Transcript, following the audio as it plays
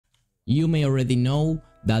You may already know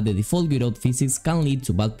that the default Godot physics can lead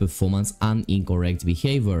to bad performance and incorrect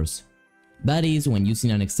behaviors. That is, when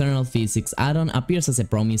using an external physics add-on appears as a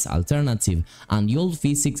promised alternative, and Jolt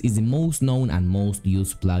physics is the most known and most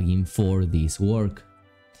used plugin for this work.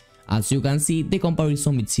 As you can see, the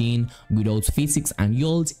comparison between Godot's physics and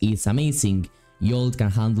Jolt is amazing. Jolt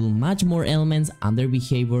can handle much more elements and their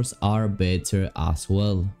behaviors are better as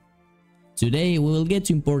well. Today we will get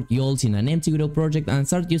to import Jolt in an empty Godot project and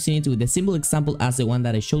start using it with a simple example as the one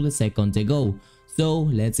that I showed a second ago. So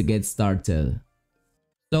let's get started.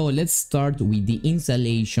 So let's start with the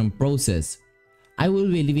installation process. I will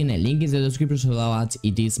be leaving a link in the description so that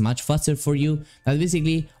it is much faster for you. That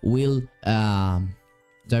basically will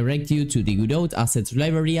direct you to the Godot assets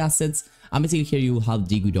library assets, and basically here you have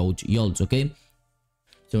the Godot Jolt, okay?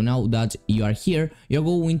 So now that you are here, you're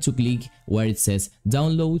going to click where it says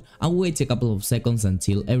download and wait a couple of seconds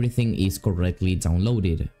until everything is correctly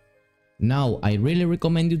downloaded. Now, I really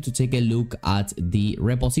recommend you to take a look at the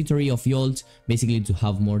repository of Jolt, basically to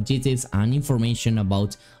have more details and information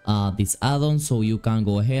about this add-on, so you can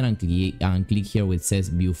go ahead and click here where it says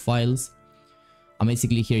view files. And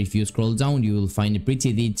basically here, if you scroll down, you will find a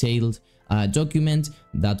pretty detailed document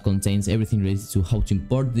that contains everything related to how to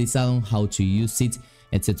import this add-on, how to use it,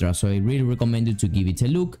 etc. So I really recommend you to give it a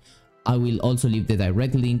look. I will also leave the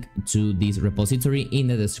direct link to this repository in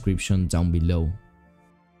the description down below.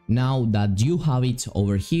 Now that you have it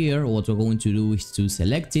over here, what we're going to do is to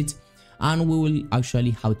select it, and we will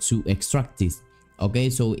actually have to extract this. Okay,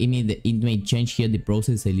 so it may change here the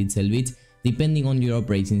process a little bit depending on your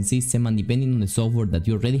operating system and depending on the software that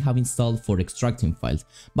you already have installed for extracting files,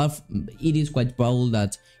 but it is quite probable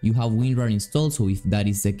that you have WinRAR installed. So if that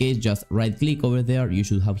is the case, just right click over there, you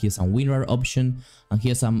should have here some WinRAR option and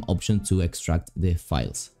here some option to extract the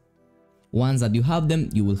files. Once that you have them,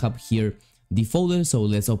 you will have here the folder, so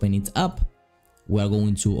let's open it up. We are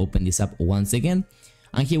going to open this up once again,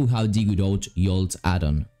 and here we have the Godot Jolt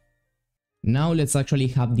add-on. Now let's actually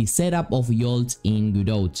have the setup of Jolt in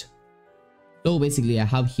Godot. So basically I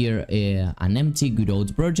have here an empty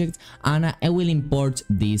Godot project, and I will import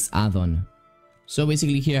this add-on. So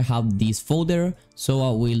basically here I have this folder, so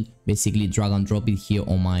I will basically drag and drop it here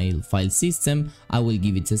on my file system. I will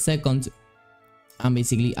give it a second, and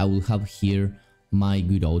basically I will have here my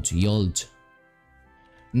Godot Jolt.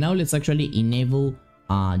 Now let's actually enable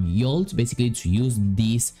Jolt, basically to use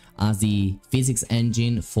this as the physics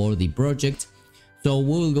engine for the project. So we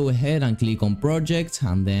will go ahead and click on project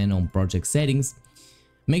and then on project settings.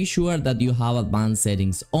 Make sure that you have advanced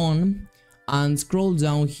settings on and scroll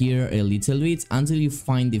down here a little bit until you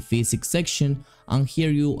find the physics section, and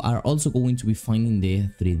here you are also going to be finding the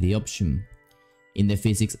 3D option. In the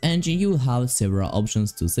physics engine you will have several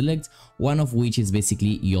options to select, one of which is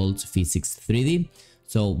basically Jolt Physics 3D.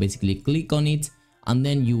 So basically click on it, and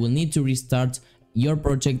then you will need to restart your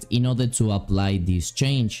project in order to apply this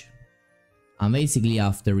change. And basically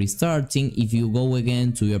after restarting, if you go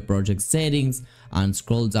again to your project settings and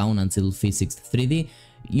scroll down until Physics 3D,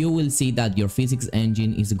 you will see that your physics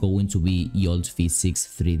engine is going to be Jolt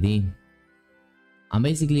Physics 3D. And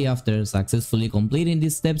basically after successfully completing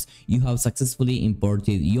these steps, you have successfully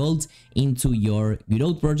imported Jolt into your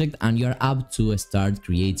Godot project, and you're up to start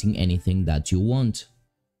creating anything that you want.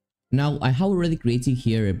 Now I have already created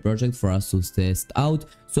here a project for us to test out,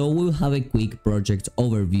 so we'll have a quick project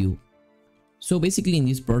overview. So basically in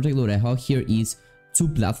this project what I have here is two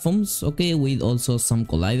platforms, okay, with also some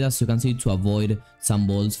colliders, you can see, to avoid some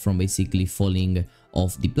balls from basically falling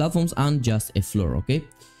off the platforms, and just a floor, okay.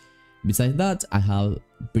 Besides that, I have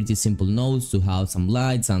pretty simple nodes to have some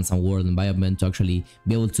lights and some world environment to actually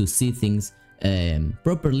be able to see things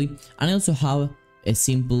properly, and I also have a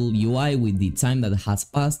simple UI with the time that has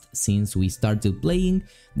passed since we started playing,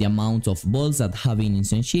 the amount of balls that have been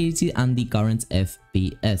instantiated, and the current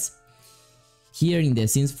FPS. Here in the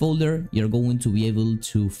scenes folder, you're going to be able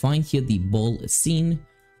to find here the ball scene.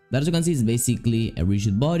 That, as you can see, is basically a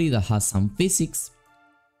rigid body that has some physics,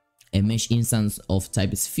 a mesh instance of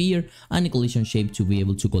type sphere, and a collision shape to be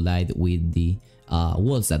able to collide with the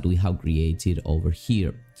walls that we have created over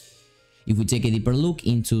here. If we take a deeper look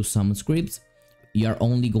into some scripts, you are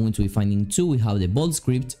only going to be finding two. We have the ball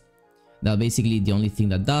script that basically the only thing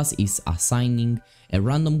that does is assigning a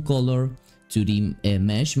random color to the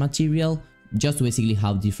mesh material, just to basically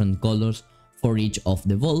have different colors for each of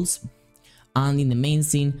the balls. And in the main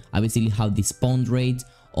scene, I basically have the spawn rate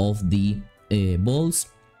of the balls,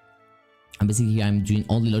 and basically here I'm doing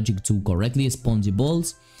all the logic to correctly spawn the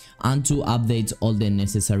balls and to update all the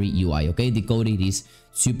necessary UI, okay. The code, it is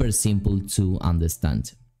super simple to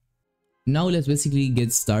understand. Now let's basically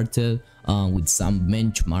get started with some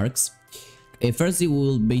benchmarks. First, we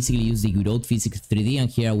will basically use the Godot Physics 3D, and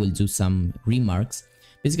here I will do some remarks.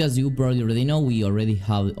 Basically, as you probably already know, we already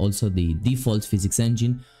have also the default physics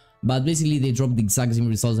engine, but basically they drop the exact same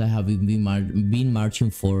results I have been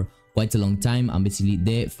marching for quite a long time, and basically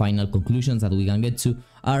the final conclusions that we can get to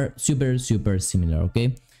are super similar,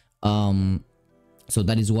 okay? So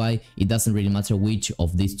that is why it doesn't really matter which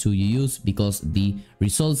of these two you use, because the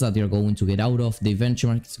results that you're going to get out of the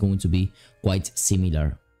benchmark is going to be quite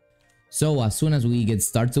similar. So as soon as we get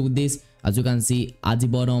started with this, as you can see at the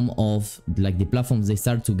bottom of like the platforms, they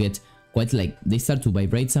start to get quite like, they start to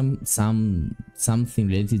vibrate something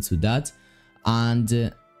related to that.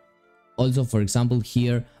 And also, for example,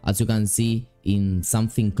 here, as you can see, in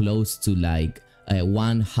something close to like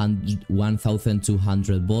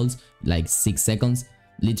 1200 volts, like 6 seconds,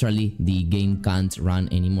 literally the game can't run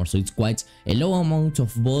anymore. So it's quite a low amount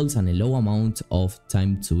of volts and a low amount of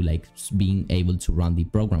time to like being able to run the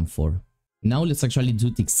program for. Now let's actually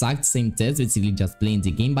do the exact same test, basically just playing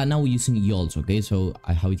the game, but now we're using Jolt, okay? So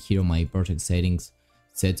I have it here on my project settings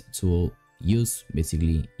set to use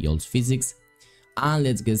basically Jolt physics. And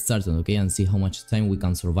let's get started, okay, and see how much time we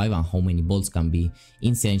can survive and how many volts can be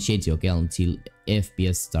instantiated, okay, until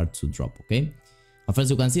FPS start to drop, okay? And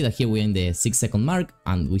first you can see that here we're in the 6 second mark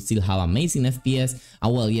and we still have amazing FPS.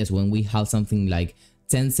 And well, yes, when we have something like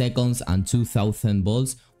 10 seconds and 2000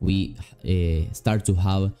 volts, we start to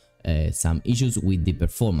have some issues with the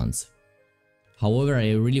performance. However,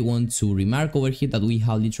 I really want to remark over here that we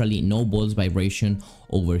have literally no volts vibration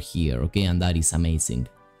over here, okay, and that is amazing.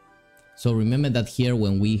 So remember that here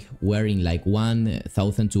when we were in like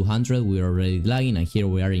 1200 we were already lagging, and here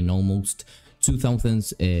we are in almost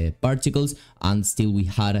 2000 particles and still we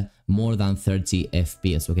had more than 30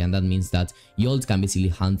 FPS, okay, and that means that Jolt can basically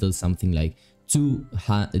handle something like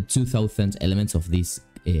 2000 elements of this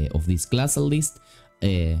class at least.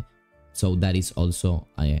 So that is also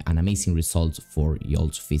an amazing result for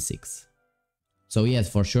Jolt physics. So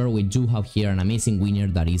yes, for sure we do have here an amazing winner,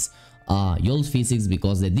 that is Jolt physics,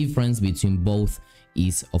 because the difference between both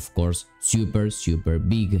is of course super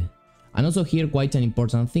big. And also here quite an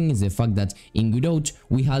important thing is the fact that in Godot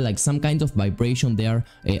we had like some kind of vibration there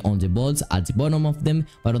on the bolts at the bottom of them,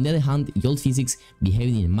 but on the other hand Jolt physics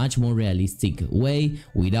behaved in a much more realistic way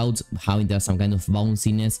without having there some kind of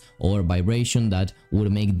bounciness or vibration that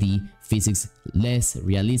would make the physics less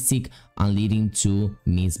realistic and leading to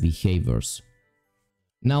misbehaviors.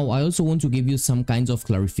 Now I also want to give you some kinds of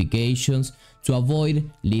clarifications to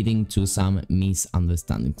avoid leading to some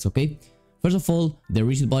misunderstandings, okay? First of all, the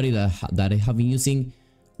rigid body that I have been using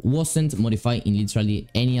wasn't modified in literally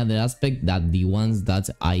any other aspect than the ones that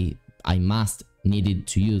I must needed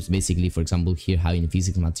to use. Basically, for example, here having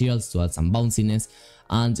physics materials to add some bounciness,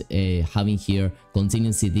 and having here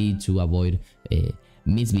continuity to avoid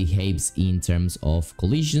misbehaves in terms of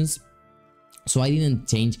collisions. So I didn't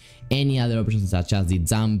change any other options such as the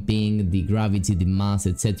damping, the gravity, the mass,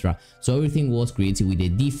 etc. So everything was created with the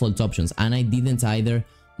default options, and I didn't either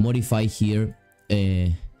modify here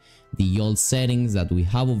the Jolt settings that we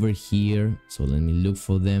have over here. So let me look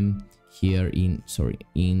for them here in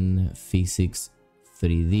physics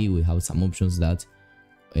 3D. We have some options that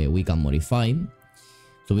we can modify.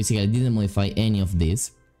 So basically I didn't modify any of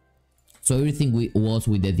this. So everything was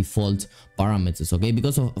with the default parameters, okay?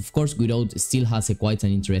 Because of course Godot still has quite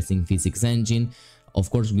an interesting physics engine. Of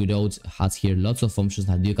course Godot has here lots of functions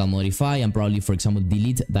that you can modify and probably, for example,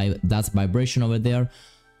 delete that vibration over there.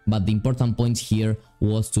 But the important point here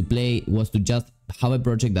was to just have a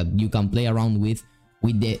project that you can play around with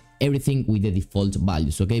everything with the default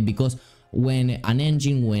values, okay? Because when an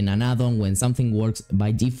engine, when an add-on, when something works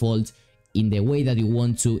by default in the way that you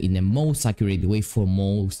want to, in the most accurate way for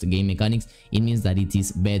most game mechanics, it means that it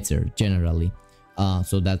is better generally.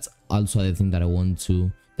 So that's also the thing that I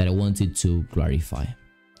wanted to clarify.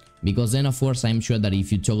 Because then of course I'm sure that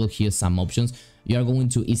if you toggle here some options, you are going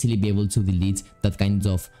to easily be able to delete that kind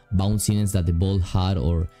of bounciness that the ball had,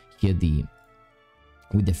 or here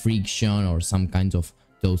with the friction or some kind of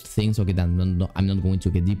those things. Okay, I'm not going to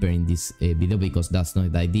get deeper in this video because that's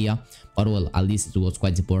not the idea, but well, at least it was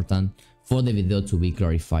quite important for the video to be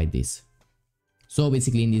clarified this. So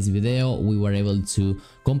basically in this video we were able to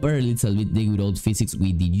compare a little bit the Godot physics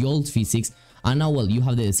with the Jolt physics, and now well, you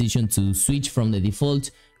have the decision to switch from the default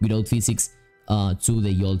Godot physics to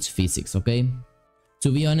the Jolt physics, okay?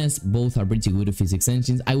 To be honest, both are pretty good physics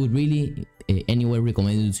engines. I would really anyway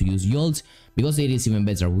recommend you to use Jolt because it is even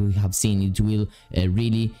better. We have seen it will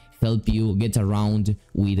really help you get around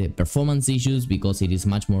with performance issues because it is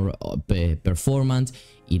much more performant.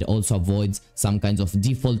 It also avoids some kinds of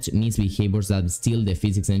default misbehaviors that still the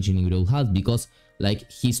physics engine in Godot has, because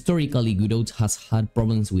like historically Godot has had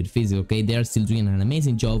problems with physics, okay? They are still doing an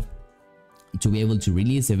amazing job to be able to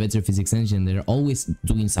release a better physics engine. They're always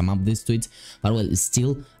doing some updates to it, but well,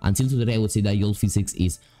 still until today I would say that Jolt physics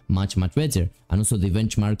is much better, and also the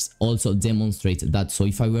benchmarks also demonstrate that. So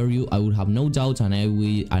if I were you, I would have no doubt, and I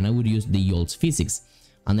would use the Jolt physics.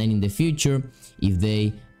 And then in the future, if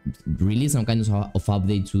they release some kind of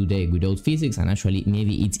update to the Godot physics, and actually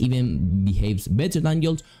maybe it even behaves better than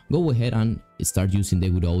Jolt, go ahead and start using the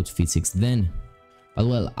Godot physics then. But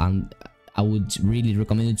well, and I would really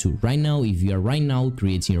recommend it to right now, if you are right now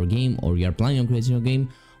creating your game or you are planning on creating your game,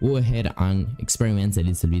 go ahead and experiment a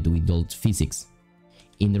little bit with Jolt physics.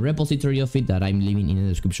 In the repository of it that I'm leaving in the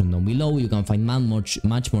description down below, you can find much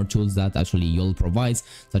more tools that actually Jolt provides,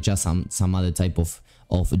 such as some other type of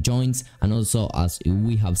joints, and also, as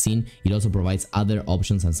we have seen, it also provides other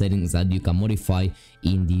options and settings that you can modify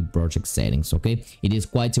in the project settings. Okay, it is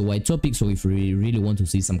quite a wide topic, so if you really want to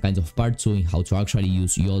see some kind of part 2 in how to actually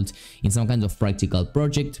use Jolt in some kind of practical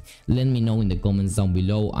project, let me know in the comments down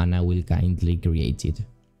below and I will kindly create it.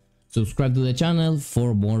 Subscribe to the channel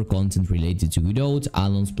for more content related to Godot,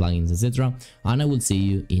 add-ons, plugins, etc. and I will see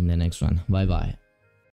you in the next one. Bye bye.